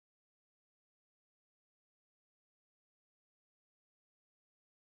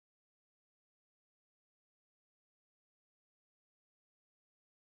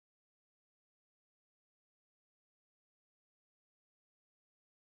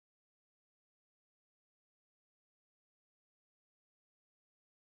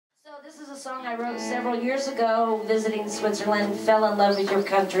So this is a song I wrote several years ago, visiting Switzerland, fell in love with your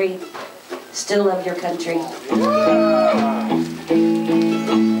country, still love your country.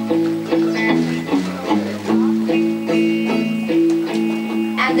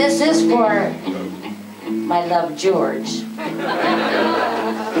 And this is for my love, George.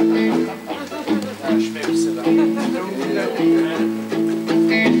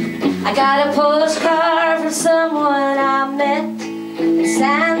 I got a postcard from someone I met in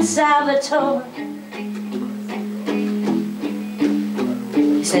San Salvatore.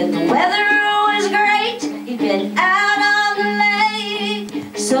 He said the weather was great, he'd been out on the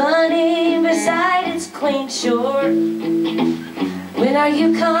lake, sunny beside its clean shore. When are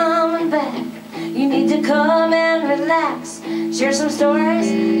you coming back? You need to come and relax, share some stories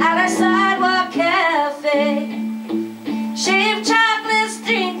at our sidewalk cafe. Shaved chocolate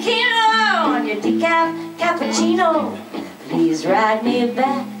drinking on your decaf cappuccino. Please ride me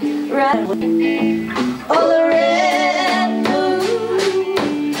back, ride away. Oh, the red moon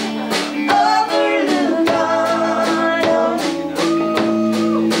over Lugano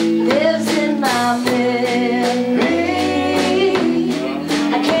lives in my memory.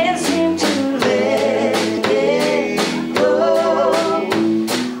 I can't seem to let it go.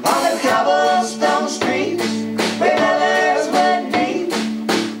 On the cobblestone streets where lovers would meet,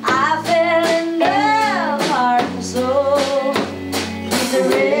 I fell in love, heart and soul. The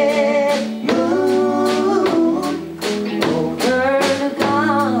red moon over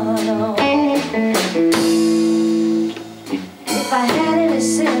Lugano. If I had any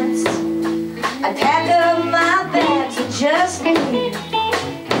sense, I'd pack up my bags and just leave.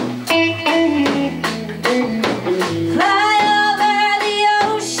 Fly over the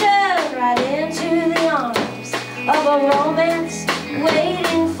ocean, right into the arms of a romance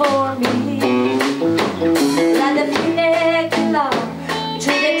waiting for me. Like the picnic along to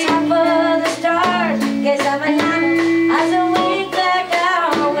the top of the stars, gaze at Manhattan as a wink back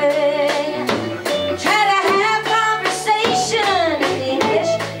our way. Try to have conversation in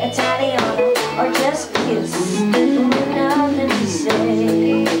English, Italiano, or just kiss with nothing to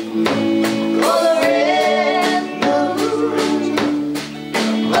say. Oh, the red moon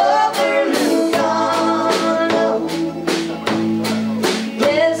over Lugano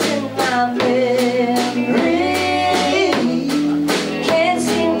lives in my memory.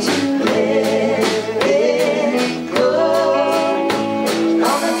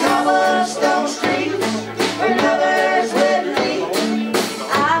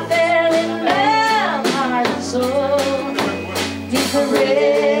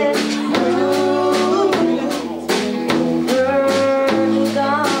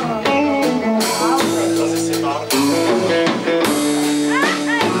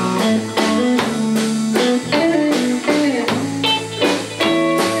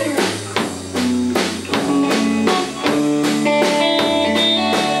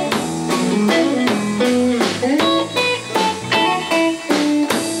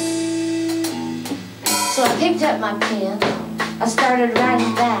 So I picked up my pen, I started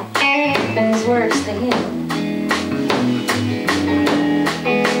writing back these words to him.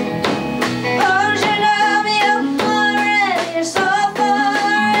 Oh, you know me already, you're so far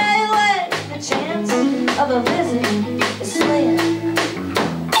away. The chance of a visit is slim.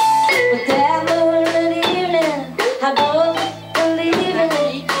 But that moonlit evening, I both believe in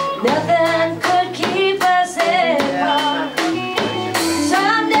it. Nothing could keep us apart.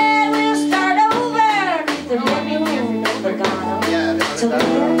 Someday we'll start over the red moon of Lugano. To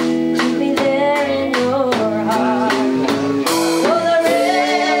live, keep me there in your heart. Oh, the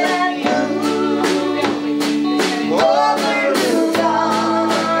red moon over Lugano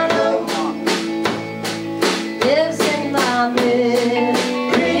lives in my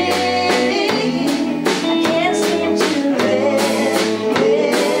memory. I can't seem to let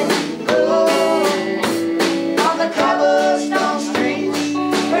it go. On the cobblestone streets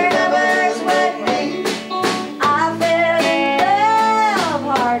where lovers would meet, I fell in love,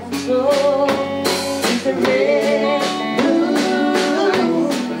 heart and soul. With the red moon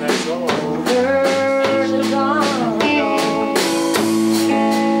over Lugano.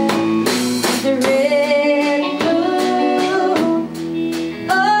 With the red moon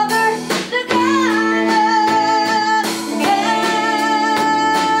over Lugano.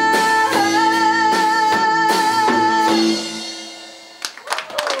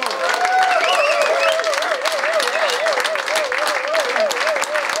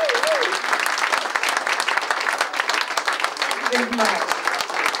 Very much.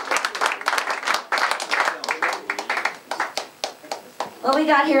 Well, we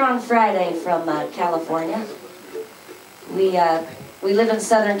got here on Friday from California. We We live in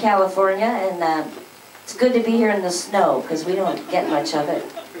Southern California, and it's good to be here in the snow because we don't get much of it,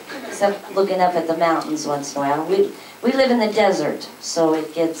 except looking up at the mountains once in a while. We live in the desert, so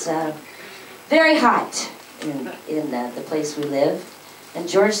it gets very hot in the place we live. And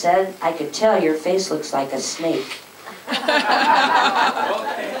George said, "I could tell your face looks like a snake." What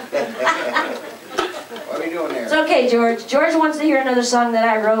are you doing there? It's okay, George. George wants to hear another song that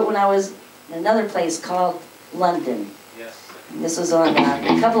I wrote when I was in another place called London. Yes. And this was on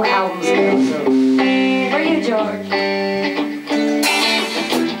a couple albums ago. So, for you, George.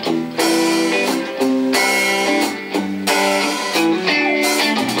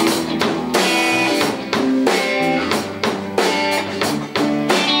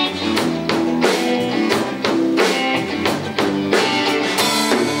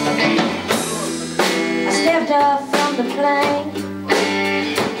 Up from the plane,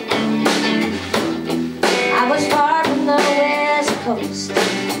 I was far from the west coast,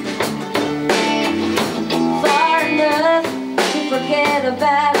 far enough to forget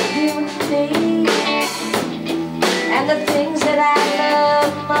about you and me, and the things that I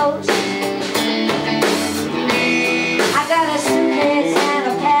love most. I got a suitcase and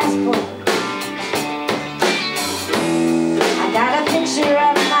a passport, I got a picture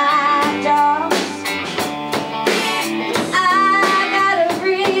of my dog,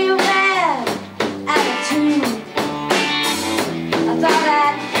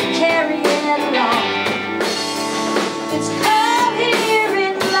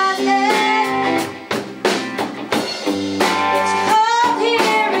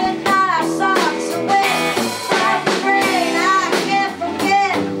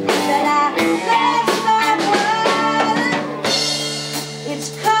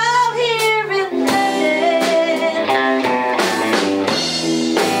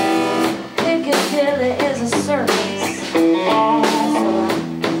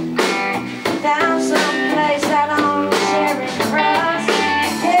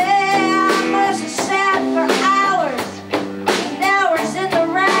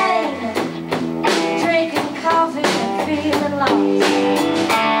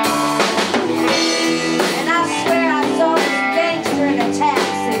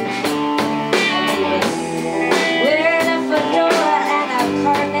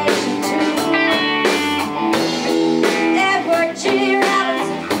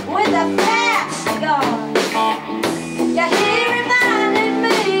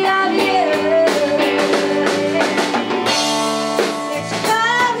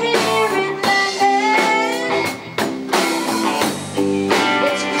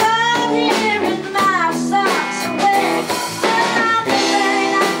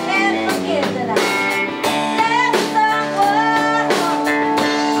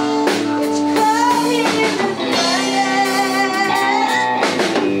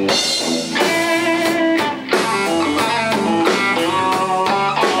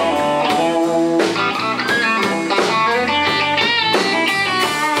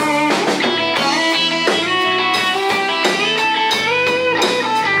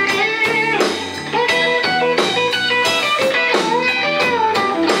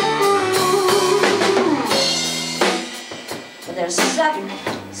 There's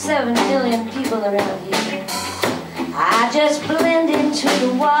 7 million people around here. I just blend into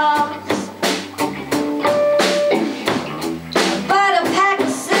the wall.